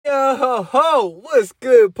Yo, what's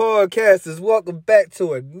good, podcasters? Welcome back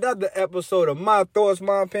to another episode of My Thoughts,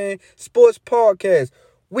 My Opinion Sports Podcast.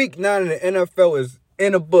 Week 9 in the NFL is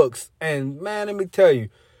in the books. And, man, let me tell you,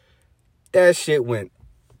 that shit went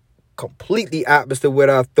completely opposite what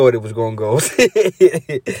I thought it was going to go.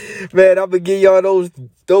 Man, I'm going to give y'all those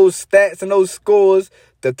stats and those scores,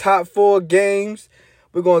 the top 4 games.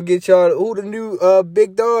 We're going to get y'all who the new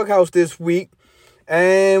big dog house this week.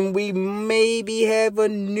 And we maybe have a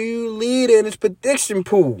new leader in this prediction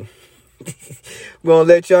pool. We're going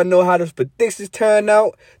to let y'all know how those predictions turn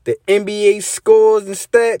out, the NBA scores and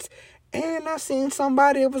stats. And I seen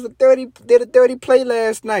somebody did a 30 play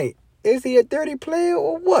last night. Is he a 30 player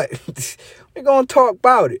or what? We're going to talk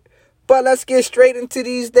about it. But let's get straight into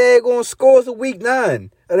these daggone scores of week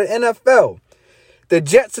 9 of the NFL. The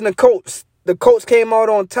Jets and the Colts. The Colts came out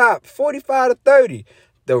on top, 45-30.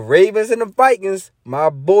 The Ravens and the Vikings,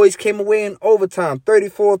 my boys came away in overtime,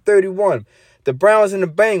 34-31. The Browns and the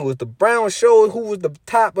Bengals. The Browns showed who was the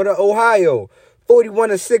top of the Ohio,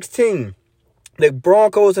 41-16. The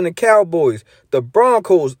Broncos and the Cowboys. The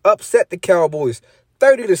Broncos upset the Cowboys,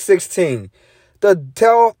 30-16.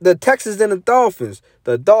 The Texans and the Dolphins.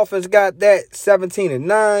 The Dolphins got that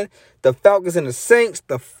 17-9. The Falcons and the Saints.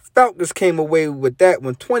 The Falcons came away with that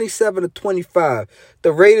one, 27-25.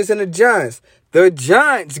 The Raiders and the Giants. The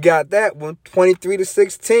Giants got that one,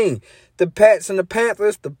 23-16. The Pats and the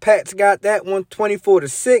Panthers. The Pats got that one,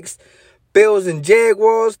 24-6. Bills and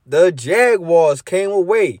Jaguars. The Jaguars came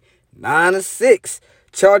away, 9-6.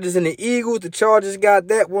 Chargers and the Eagles. The Chargers got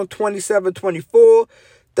that one, 27-24.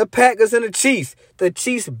 The Packers and the Chiefs. The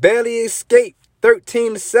Chiefs barely escaped,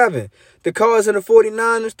 13-7. The Cards and the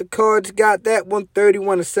 49ers. The Cards got that one,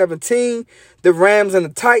 31-17. The Rams and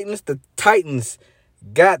the Titans. The Titans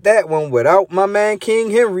got that one without my man King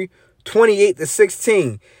Henry,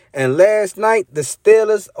 28-16. And last night, the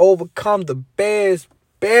Steelers overcome the Bears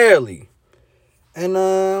barely. And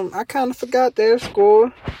I kind of forgot their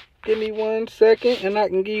score. Give me 1 second and I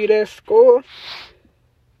can give you that score.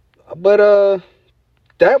 But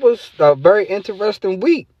that was a very interesting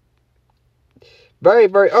week. The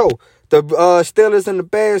Steelers and the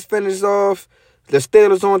Bears finished off. The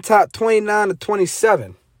Steelers on top,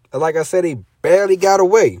 29-27. Like I said, they barely got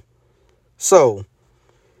away. So,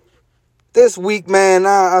 this week, man,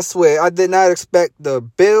 I swear, I did not expect the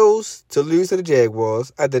Bills to lose to the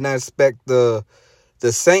Jaguars. I did not expect the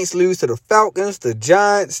Saints lose to the Falcons. The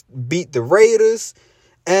Giants beat the Raiders.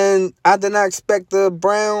 And I did not expect the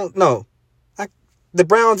Browns. No, the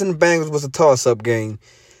Browns and the Bengals was a toss-up game.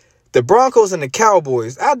 The Broncos and the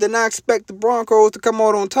Cowboys. I did not expect the Broncos to come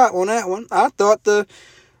out on top on that one. I thought the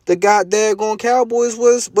goddamn Cowboys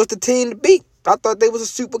was the team to beat. I thought they was a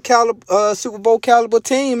Super Bowl caliber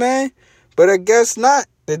team, man. But I guess not.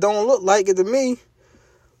 They don't look like it to me.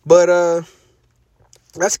 But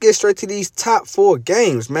let's get straight to these top 4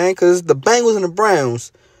 games, man. Because the Bengals and the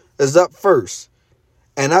Browns is up first.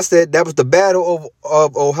 And I said that was the battle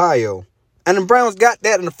of Ohio. And the Browns got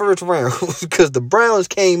that in the first round. Because the Browns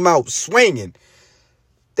came out swinging.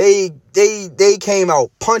 They came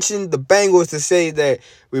out punching the Bengals to say that,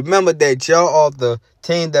 remember that y'all are the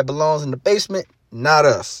team that belongs in the basement, not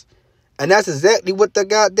us. And that's exactly what the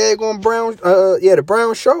goddamn Browns, the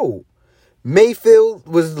Browns showed. Mayfield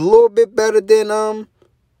was a little bit better than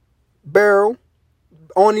Burrow,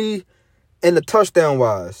 only in the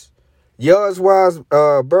touchdown-wise. Yards-wise,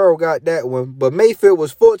 Burrow got that one. But Mayfield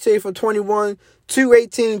was 14 for 21,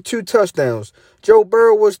 218, 2 touchdowns. Joe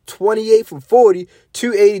Burrow was 28 for 40,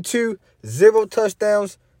 282, 0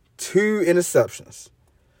 touchdowns, 2 interceptions.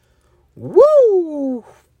 Woo!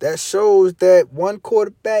 That shows that one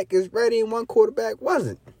quarterback is ready and one quarterback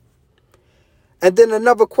wasn't. And then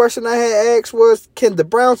another question I had asked was, can the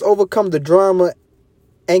Browns overcome the drama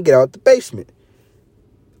and get out the basement?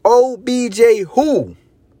 OBJ who?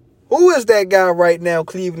 Who is that guy right now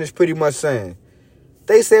Cleveland is pretty much saying?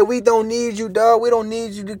 They said, we don't need you, dog. We don't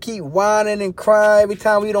need you to keep whining and crying every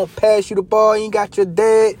time we don't pass you the ball. You ain't got your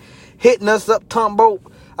dad hitting us up, Tombo.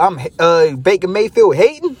 I'm Baker Mayfield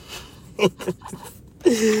hating.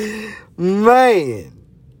 Man.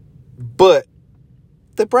 But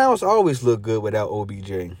the Browns always look good without OBJ.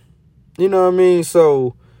 You know what I mean?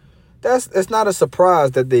 So it's not a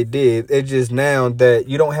surprise that they did. It's just now that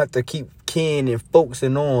you don't have to keep keying and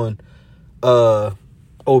focusing on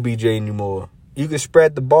OBJ anymore. You can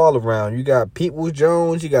spread the ball around. You got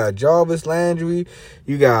Peoples-Jones. You got Jarvis Landry.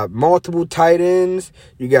 You got multiple tight ends.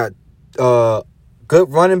 You got good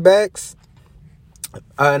running backs.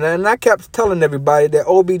 And I kept telling everybody that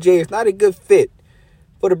OBJ is not a good fit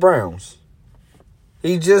for the Browns.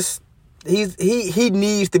 He just he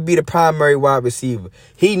needs to be the primary wide receiver.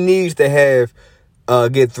 He needs to have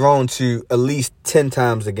get thrown to at least 10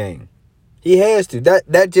 times a game. He has to.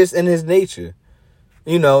 That just in his nature.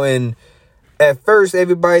 And at first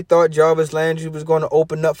everybody thought Jarvis Landry was going to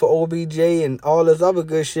open up for OBJ and all this other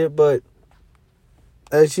good shit, but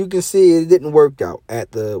as you can see, it didn't work out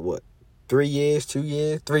at the 3 years, 2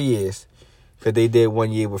 years, 3 years, because they did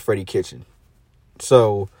 1 year with Freddie Kitchen.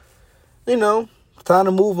 So, time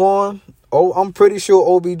to move on. Oh, I'm pretty sure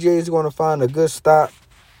OBJ is going to find a good stop.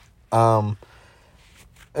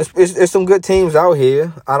 It's some good teams out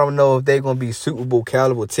here. I don't know if they're going to be Super Bowl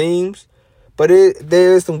caliber teams, but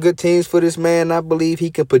there's some good teams for this man. I believe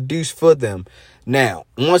he can produce for them. Now,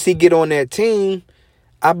 once he get on that team,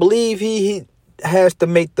 I believe he has to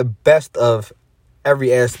make the best of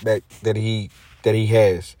every aspect that he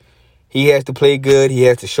has. He has to play good. He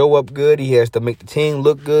has to show up good. He has to make the team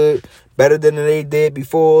look good, better than they did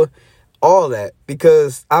before. All that.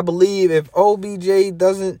 Because I believe if OBJ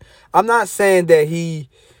doesn't... I'm not saying that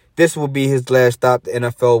this will be his last stop. The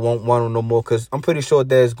NFL won't want him no more, because I'm pretty sure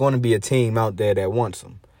there's going to be a team out there that wants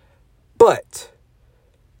him. But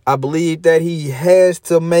I believe that he has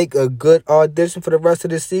to make a good audition for the rest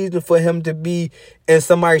of the season for him to be in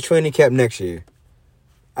somebody's training camp next year.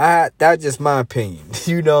 That's just my opinion.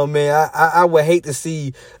 You know what I mean? I would hate to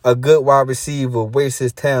see a good wide receiver waste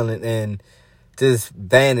his talent and just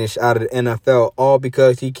vanish out of the NFL, all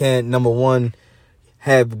because he can't, number one,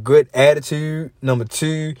 have good attitude. Number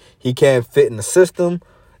two, he can't fit in the system.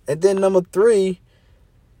 And then number three,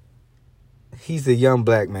 he's a young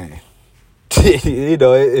black man.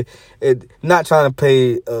 Not trying to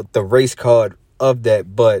play the race card of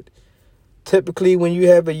that, but typically when you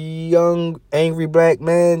have a young, angry black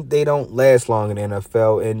man, they don't last long in the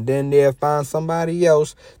NFL, and then they'll find somebody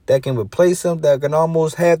else that can replace him, that can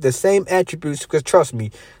almost have the same attributes, because trust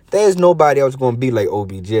me, there's nobody else going to be like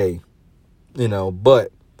OBJ,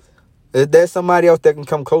 but there's somebody else that can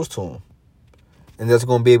come close to him, and that's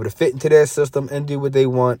going to be able to fit into their system and do what they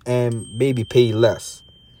want and maybe pay less.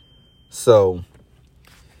 So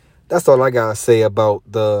that's all I got to say about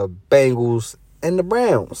the Bengals and the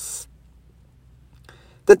Browns.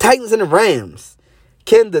 The Titans and the Rams.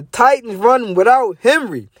 Can the Titans run without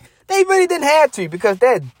Henry? They really didn't have to, because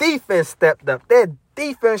their defense stepped up. Their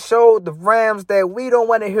defense showed the Rams that we don't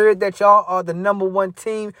want to hear that y'all are the number one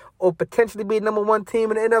team or potentially be number one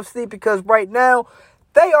team in the NFC, because right now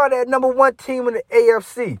they are that number one team in the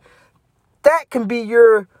AFC. That can be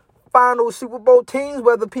your final Super Bowl teams,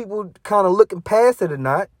 whether people kind of looking past it or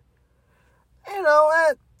not.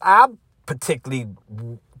 I particularly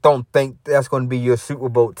don't think that's going to be your Super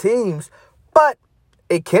Bowl teams, but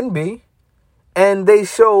it can be. And they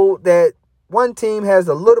show that one team has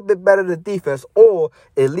a little bit better the defense, or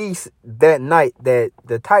at least that night that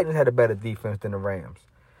the Titans had a better defense than the Rams.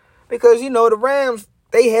 Because, the Rams,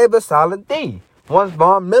 they have a solid D. Once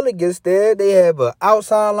Von Miller gets there, they have an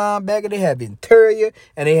outside linebacker, they have interior,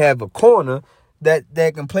 and they have a corner that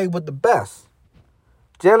can play with the best.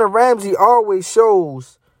 Jalen Ramsey always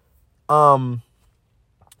shows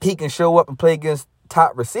he can show up and play against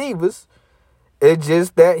top receivers. It's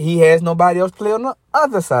just that he has nobody else play on the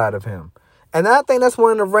other side of him. And I think that's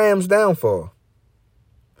one of the Rams' downfall.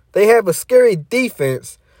 They have a scary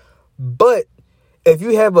defense, but if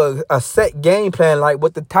you have a set game plan like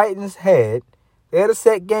what the Titans had, they had a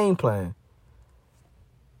set game plan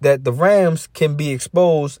that the Rams can be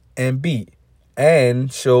exposed and beat,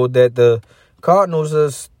 and show that the Cardinals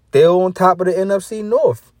are still on top of the NFC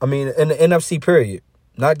North. I mean, in the NFC period.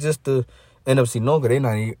 Not just the NFC North, because they're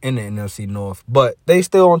not even in the NFC North. But they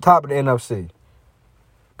still on top of the NFC.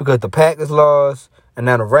 Because the Packers lost, and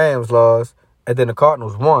now the Rams lost, and then the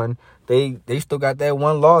Cardinals won. They still got that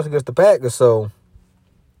one loss against the Packers. So,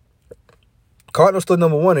 Cardinals still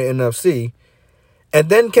number one in the NFC. And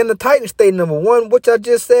then can the Titans stay number one? Which I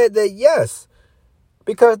just said that yes.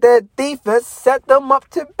 Because that defense set them up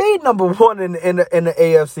to be number one in the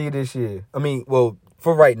AFC this year. I mean, well,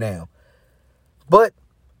 for right now. But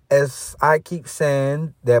as I keep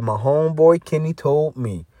saying, that my homeboy Kenny told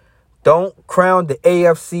me, don't crown the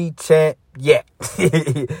AFC champ yet.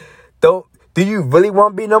 Do you really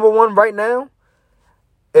want to be number one right now?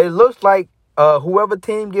 It looks like whoever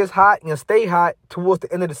team gets hot and stay hot towards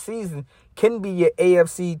the end of the season can be your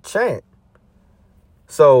AFC champ.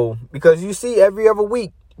 So, because you see every other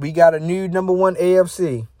week, we got a new number one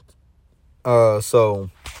AFC. So,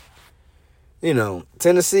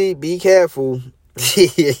 Tennessee, be careful.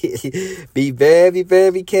 Be very,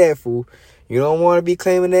 very careful. You don't want to be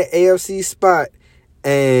claiming that AFC spot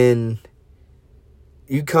and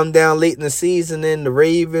you come down late in the season and the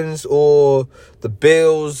Ravens or the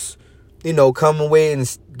Bills come away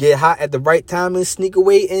and get hot at the right time and sneak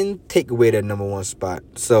away and take away that number 1 spot.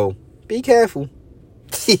 So, be careful.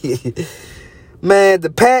 Man,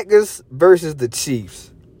 the Packers versus the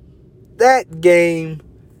Chiefs. That game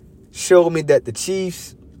showed me that the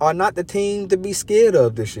Chiefs are not the team to be scared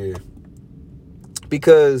of this year.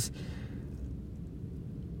 Because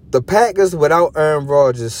the Packers, without Aaron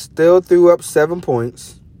Rodgers, still threw up 7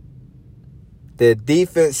 points. Their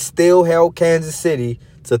defense still held Kansas City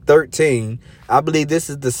to 13. I believe this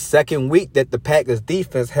is the second week that the Packers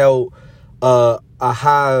defense held a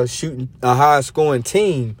high scoring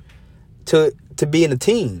team to be in the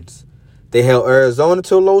teens. They held Arizona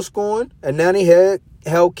to a low scoring, and now they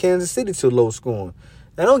held Kansas City to a low scoring.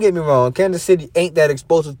 Now, don't get me wrong, Kansas City ain't that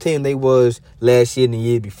explosive team they was last year and the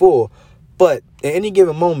year before, but at any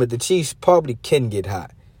given moment, the Chiefs probably can get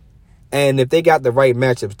hot. And if they got the right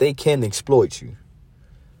matchups, they can exploit you.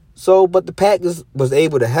 So, but the Packers was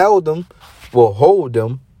able to hold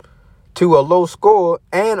them to a low score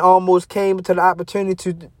and almost came to the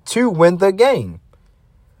opportunity to win the game.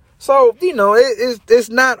 So, it's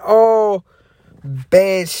not all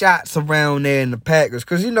bad shots around there in the Packers.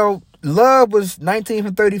 Because, Love was 19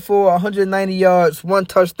 from 34, 190 yards, 1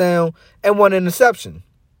 touchdown, and 1 interception.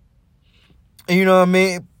 And you know what I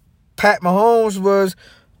mean? Pat Mahomes was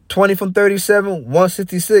 20 from 37,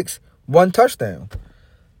 166, 1 touchdown.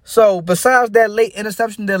 So, besides that late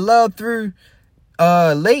interception that Love threw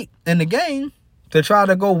late in the game to try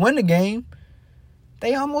to go win the game,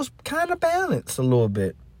 they almost kind of balanced a little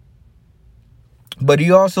bit. But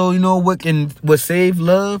you also, what saved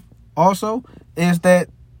Love also is that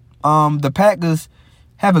the Packers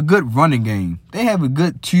have a good running game. They have a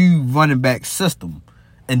good 2 running back system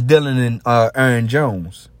in Dillon and Aaron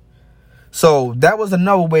Jones. So that was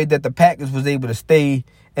another way that the Packers was able to stay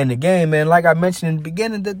in the game. And like I mentioned in the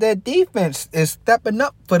beginning, that their defense is stepping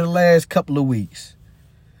up for the last couple of weeks.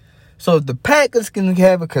 So if the Packers can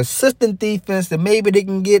have a consistent defense, then maybe they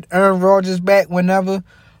can get Aaron Rodgers back whenever.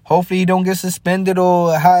 Hopefully he don't get suspended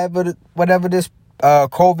or whatever this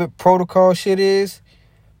COVID protocol shit is.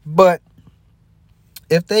 But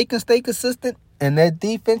if they can stay consistent and that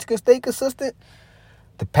defense can stay consistent,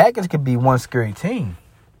 the Packers could be one scary team.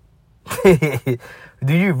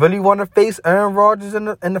 Do you really want to face Aaron Rodgers in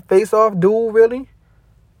the face-off duel, really?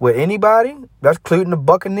 With anybody? That's including the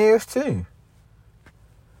Buccaneers, too.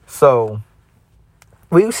 So,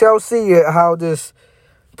 we shall see how this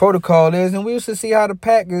protocol is, and we shall see how the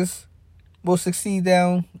Packers will succeed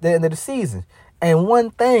down the end of the season. And one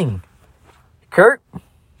thing, Kurt,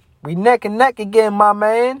 we neck and neck again, my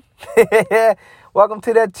man. Welcome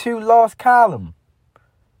to that 2-loss column.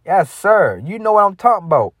 Yes, sir. You know what I'm talking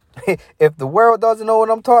about. If the world doesn't know what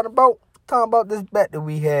I'm talking about this bet that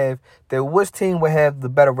we have, that which team will have the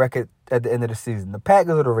better record at the end of the season, the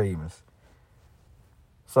Packers or the Ravens.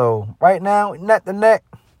 So, right now, neck to neck,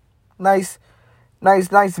 nice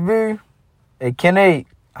view. And Kenny,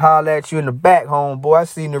 holler at you in the back, homeboy. I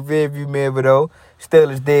seen the rear view mirror, though.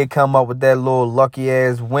 Steelers did come up with that little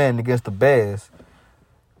lucky-ass win against the Bears.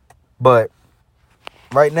 But,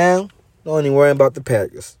 right now, don't even worry about the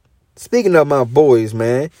Packers. Speaking of my boys,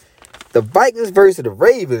 man, the Vikings versus the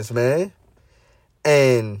Ravens, man.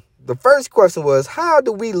 And the first question was, how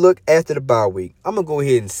do we look after the bye week? I'm going to go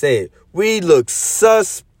ahead and say it. We look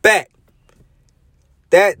suspect.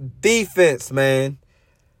 That defense, man.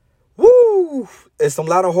 Woo! It's a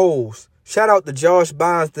lot of holes. Shout out to Josh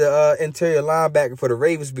Bynes, the interior linebacker for the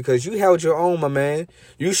Ravens, because you held your own, my man.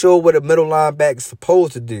 You showed what a middle linebacker is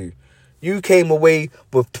supposed to do. You came away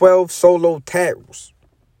with 12 solo tackles.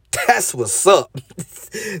 That's what's up.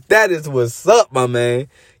 That is what's up, my man.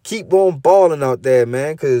 Keep on balling out there,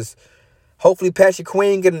 man, because hopefully Patrick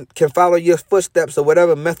Queen can follow your footsteps or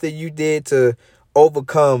whatever method you did to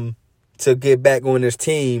overcome to get back on this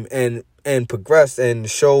team and progress and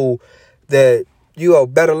show that you are a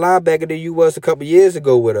better linebacker than you was a couple years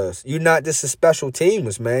ago with us. You're not just a special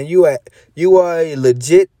teamers, man. You are a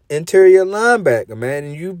legit interior linebacker, man,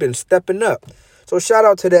 and you've been stepping up. So shout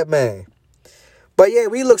out to that man. But yeah,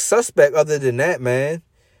 we look suspect other than that, man.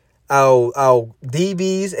 Our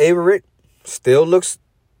DBs, Averett, still looks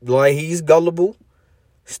like he's gullible.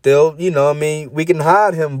 Still, we can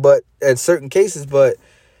hide him but at certain cases, but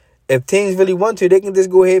if teams really want to, they can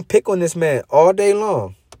just go ahead and pick on this man all day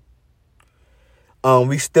long.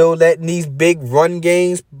 We still letting these big run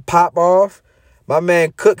games pop off. My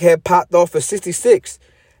man Cook had popped off for 66.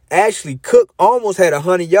 Actually, Cook almost had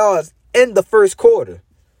 100 yards in the first quarter.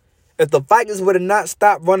 If the Vikings would have not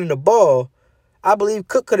stopped running the ball, I believe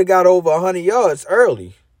Cook could have got over 100 yards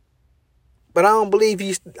early. But I don't believe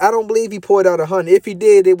he poured out 100. If he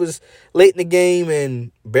did, it was late in the game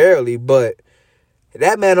and barely. But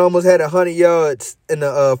that man almost had 100 yards in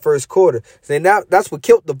the first quarter. So now that's what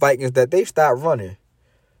killed the Vikings, that they stopped running.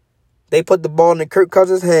 They put the ball in Kirk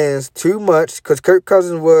Cousins' hands too much, because Kirk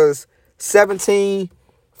Cousins was 17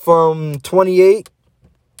 from 28.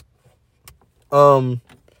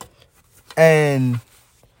 And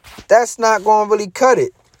that's not going to really cut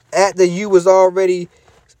it. After you was already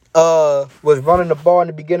was running the ball in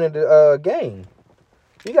the beginning of the game.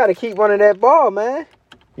 You got to keep running that ball, man.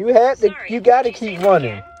 You got to keep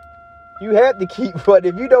running. You have to keep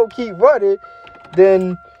running. If you don't keep running,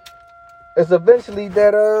 then it's eventually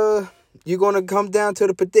that you're going to come down to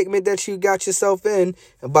the predicament that you got yourself in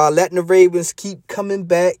by letting the Ravens keep coming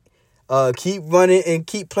back, keep running, and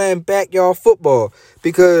keep playing backyard football.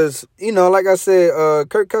 Because, like I said,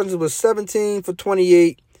 Kirk Cousins was 17 for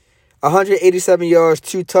 28, 187 yards,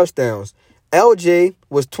 2 touchdowns. LJ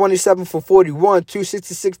was 27 for 41,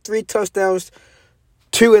 266, 3 touchdowns,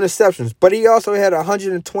 2 interceptions. But he also had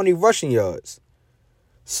 120 rushing yards.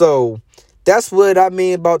 So that's what I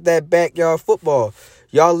mean about that backyard football.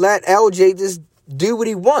 Y'all let LJ just do what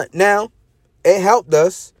he want. Now, it helped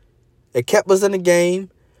us. It kept us in the game.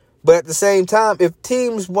 But at the same time, if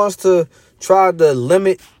teams wants to try to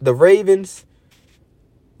limit the Ravens,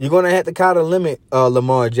 you're going to have to kind of limit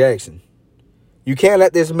Lamar Jackson. You can't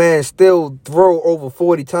let this man still throw over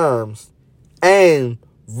 40 times and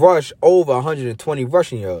rush over 120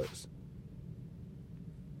 rushing yards.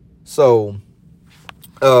 So,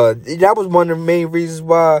 that was one of the main reasons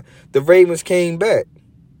why the Ravens came back.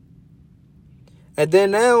 And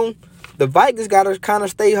then now, the Vikings got to kind of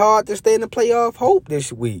stay hard to stay in the playoff hope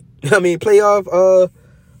this week. Playoff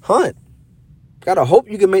hunt. Got to hope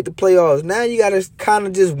you can make the playoffs. Now you got to kind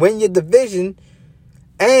of just win your division.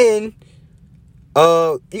 And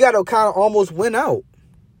you got to kind of almost win out.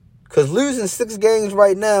 Because losing 6 games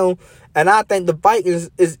right now, and I think the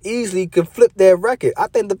Vikings is easily can flip their record. I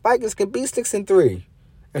think the Vikings can be 6-3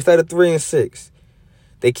 instead of 3-6.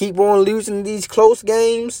 They keep on losing these close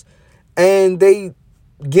games, and they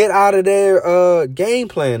get out of their game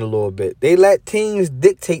plan a little bit. They let teams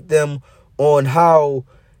dictate them on how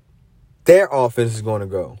their offense is going to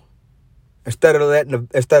go, instead of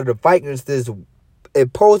the Vikings just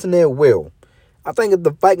imposing their will. I think if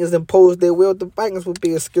the Vikings imposed their will, the Vikings would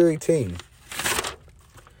be a scary team.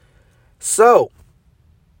 So,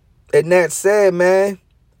 and that said, man,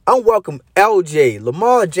 I welcome LJ,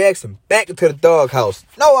 Lamar Jackson, back into the doghouse.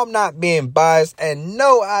 No, I'm not being biased, and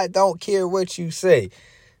no, I don't care what you say.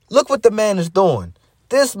 Look what the man is doing.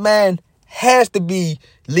 This man has to be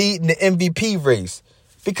leading the MVP race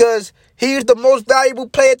because he's the most valuable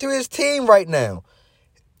player to his team right now.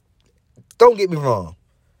 Don't get me wrong.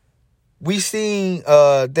 We've seen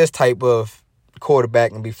this type of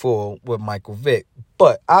quarterbacking before with Michael Vick,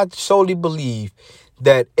 but I solely believe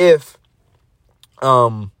that if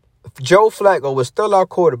Joe Flacco was still our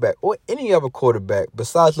quarterback, or any other quarterback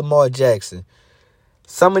besides Lamar Jackson,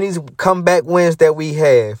 some of these comeback wins that we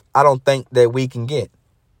have, I don't think that we can get.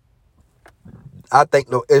 I think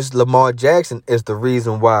it's Lamar Jackson is the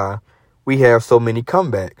reason why we have so many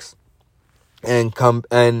comebacks. And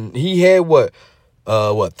he had what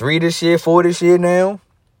 3 this year, 4 this year now,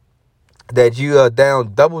 that you are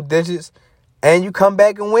down double digits and you come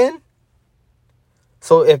back and win.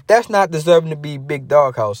 So if that's not deserving to be big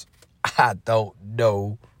doghouse, I don't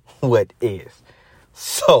know what is.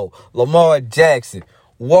 So Lamar Jackson,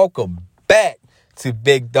 welcome back to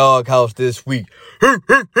Big Doghouse this week.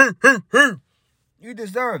 You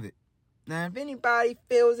deserve it. Now, if anybody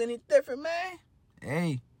feels any different, man,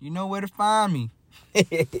 hey, you know where to find me.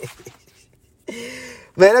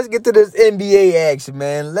 Man, let's get to this NBA action,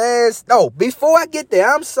 man. Before I get there,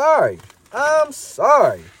 I'm sorry.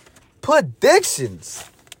 Predictions.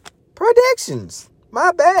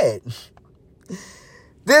 My bad.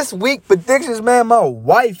 This week, predictions, man, my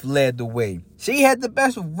wife led the way. She had the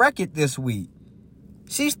best record this week.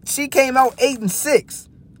 She came out 8-6.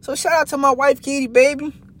 So shout out to my wife, Kitty,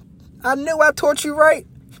 baby. I knew I taught you right.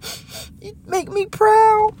 You make me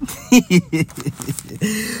proud.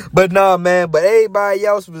 But nah, man. But everybody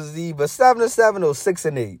else was either 7-7 or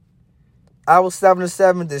 6-8. I was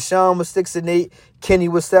 7-7. Deshaun was 6-8. Kenny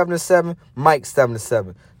was 7-7. Mike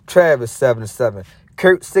 7-7. Travis 7-7.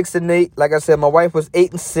 Kurt 6-8. Like I said, my wife was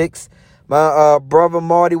 8-6. My brother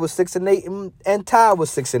Marty was 6-8, and Ty was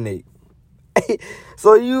 6-8.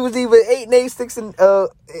 So you was either 8-8,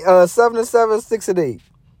 7-7, 6-8,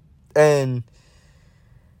 and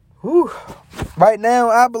right now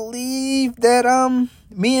I believe that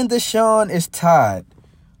me and Deshaun is tied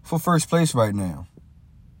for first place right now.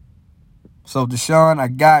 So, Deshaun, I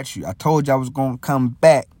got you. I told you I was going to come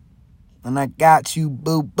back. And I got you,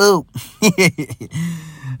 boo.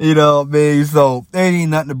 You know what I mean? So, there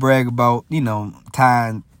ain't nothing to brag about. You know,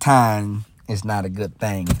 time is not a good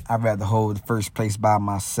thing. I'd rather hold the first place by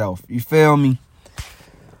myself. You feel me?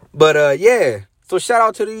 But, yeah. So, shout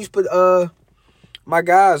out to these, my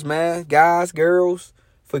guys, man. Guys, girls,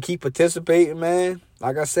 for keep participating, man.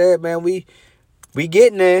 Like I said, man, we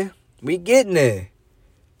getting there. We getting there.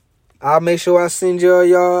 I'll make sure I send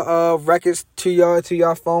y'all records to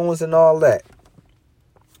y'all phones and all that.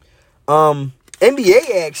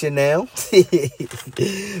 NBA action now.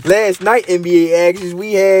 Last night, NBA actions,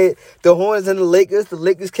 we had the Hornets and the Lakers. The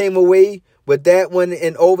Lakers came away with that one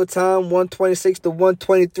in overtime,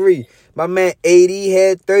 126-123. My man AD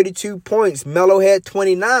had 32 points. Melo had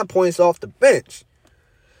 29 points off the bench.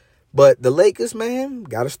 But the Lakers, man,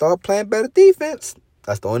 got to start playing better defense.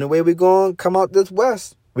 That's the only way we're going to come out this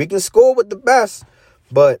West. We can score with the best,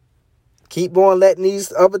 but keep on letting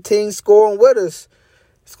these other teams score with us.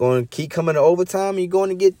 It's going to keep coming to overtime. You're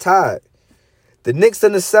going to get tired. The Knicks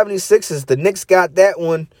and the 76ers, the Knicks got that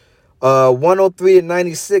one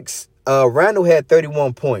 103-96. Randall had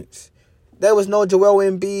 31 points. There was no Joel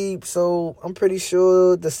Embiid, so I'm pretty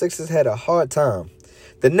sure the Sixers had a hard time.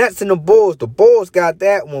 The Nets and the Bulls got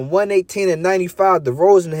that one 118-95.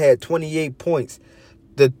 DeRozan had 28 points.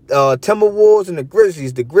 The Timberwolves and the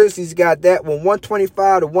Grizzlies got that one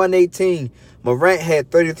 125-118. Morant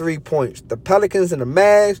had 33 points. The Pelicans and the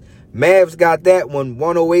Mavs got that one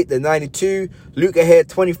 108-92. Luka had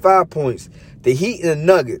 25 points. The Heat and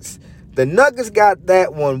the Nuggets got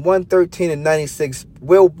that one 113-96.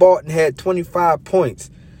 Will Barton had 25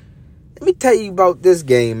 points. Let me tell you about this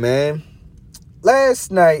game, man.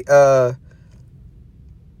 Last night,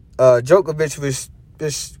 Djokovic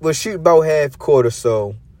was shooting about half court or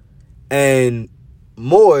so, and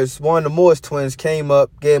one of the Morris twins came up,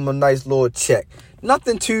 gave him a nice little check.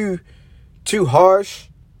 Nothing too harsh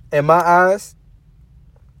in my eyes.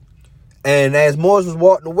 And as Morris was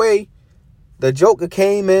walking away, the Joker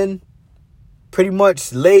came in, pretty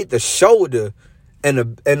much laid the shoulder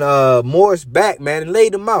and Morris' back, man, and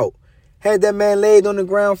laid him out. Had that man laid on the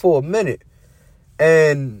ground for a minute.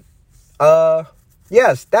 And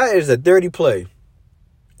yes, that is a dirty play.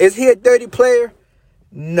 Is he a dirty player?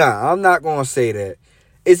 Nah, I'm not going to say that.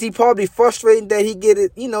 Is he probably frustrated that he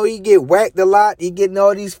get whacked a lot? He getting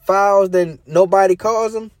all these fouls, then nobody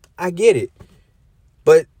calls him? I get it.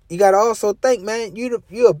 But you got to also think, man, you're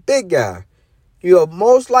a big guy. You're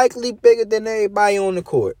most likely bigger than everybody on the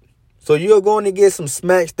court. So you're going to get some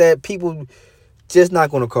smacks that people just not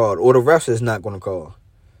going to call, or the refs is not going to call.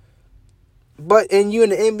 And you in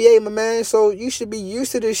the NBA, my man, so you should be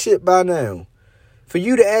used to this shit by now. For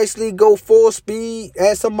you to actually go full speed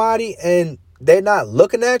at somebody and they're not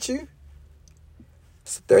looking at you,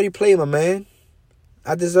 it's a dirty play, my man.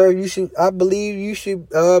 I believe you should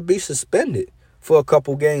be suspended for a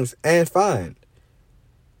couple games and fined.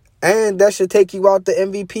 And that should take you out the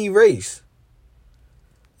MVP race.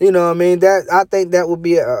 You know what I mean? I think that would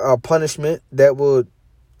be a punishment that would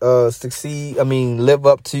live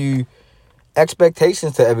up to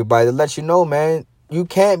expectations to everybody, to let you know, man, you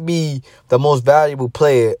can't be the most valuable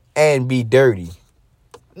player and be dirty.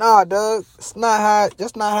 Nah, Doug, that's not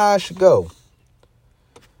how it should go.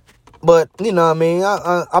 But, you know what I mean?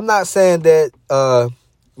 I'm not saying that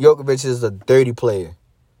Djokovic is a dirty player.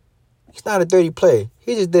 He's not a dirty player.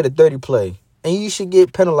 He just did a dirty play. And you should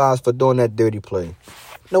get penalized for doing that dirty play.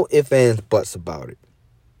 No ifs, ands, buts about it.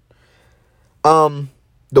 The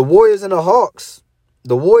Warriors and the Hawks.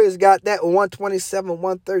 The Warriors got that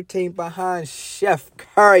 127-113 behind Steph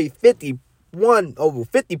Curry. 50 points.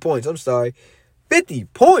 50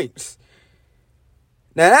 points.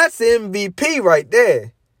 Now that's MVP right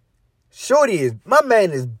there. My man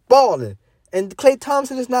is balling. And Klay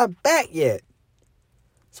Thompson is not back yet.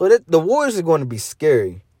 So the Warriors are going to be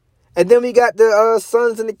scary. And then we got the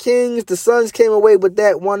Suns and the Kings. The Suns came away with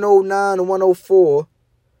that 109-104.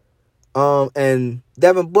 And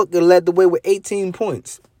Devin Booker led the way with 18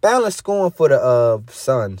 points. Balanced scoring for the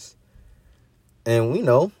Suns. And we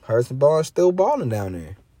know Harrison Barnes still balling down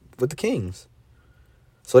there with the Kings.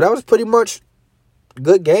 So that was pretty much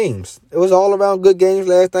good games. It was all around good games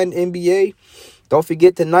last night in the NBA. Don't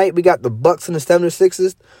forget tonight we got the Bucks and the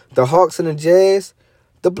 76ers, the Hawks and the Jazz,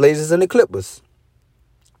 the Blazers and the Clippers.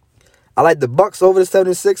 I like the Bucks over the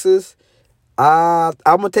 76ers. I'm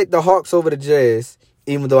going to take the Hawks over the Jazz,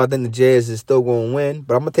 even though I think the Jazz is still going to win.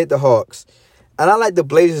 But I'm going to take the Hawks. And I like the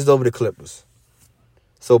Blazers over the Clippers.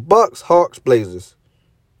 So Bucks, Hawks, Blazers.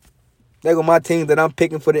 There go my team that I'm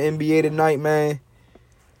picking for the NBA tonight, man.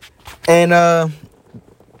 And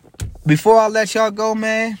before I let y'all go,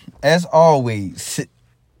 man, as always,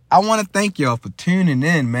 I want to thank y'all for tuning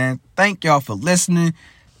in, man. Thank y'all for listening.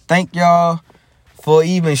 Thank y'all for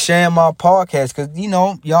even sharing my podcast. Because,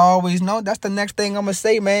 y'all always know that's the next thing I'm going to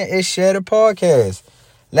say, man, is share the podcast.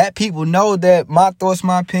 Let people know that My Thoughts,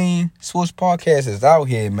 My Opinion Sports Podcast is out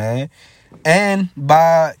here, man. And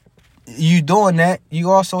by you doing that,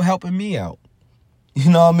 you also helping me out. You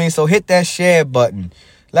know what I mean? So hit that share button.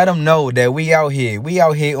 Let them know that we out here. We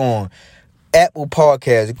out here on Apple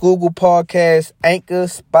Podcasts, Google Podcasts, Anchor,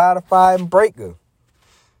 Spotify, and Breaker.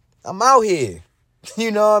 I'm out here.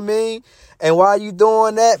 You know what I mean? And while you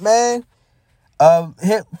doing that, man,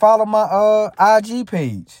 follow my IG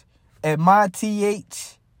page at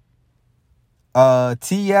TS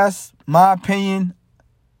My Opinion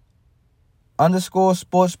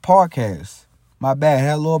 _sports podcast. My bad, I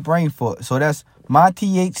had a little brain fart. So that's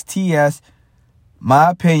TS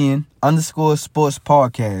My Opinion _sports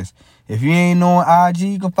podcast. If you ain't on IG,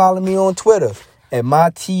 you can follow me on Twitter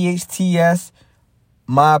at TS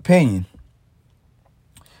My Opinion.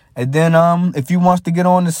 And then if you want to get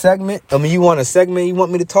on the segment, you want a segment you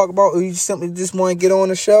want me to talk about, or you simply just want to get on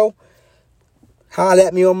the show, holler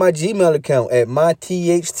at me on my Gmail account at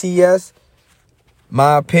TS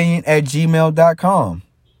My Opinion @gmail.com.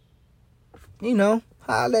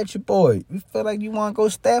 Holler at your boy. You feel like you want to go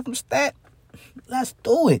stat from stat? Let's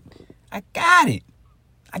do it. I got it.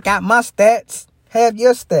 I got my stats. Have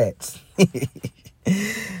your stats.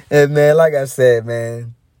 And man, like I said,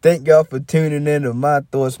 man, thank y'all for tuning in to My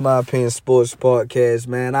Thoughts, My Opinion Sports Podcast,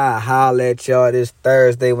 man. I holler at y'all this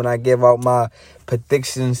Thursday when I give out my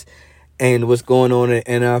predictions and what's going on in the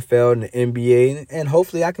NFL and the NBA. And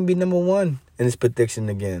hopefully I can be number one in this prediction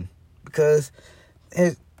again. Because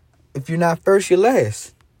if you're not first, you're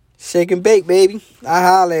last. Shake and bake, baby. I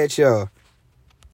holler at y'all.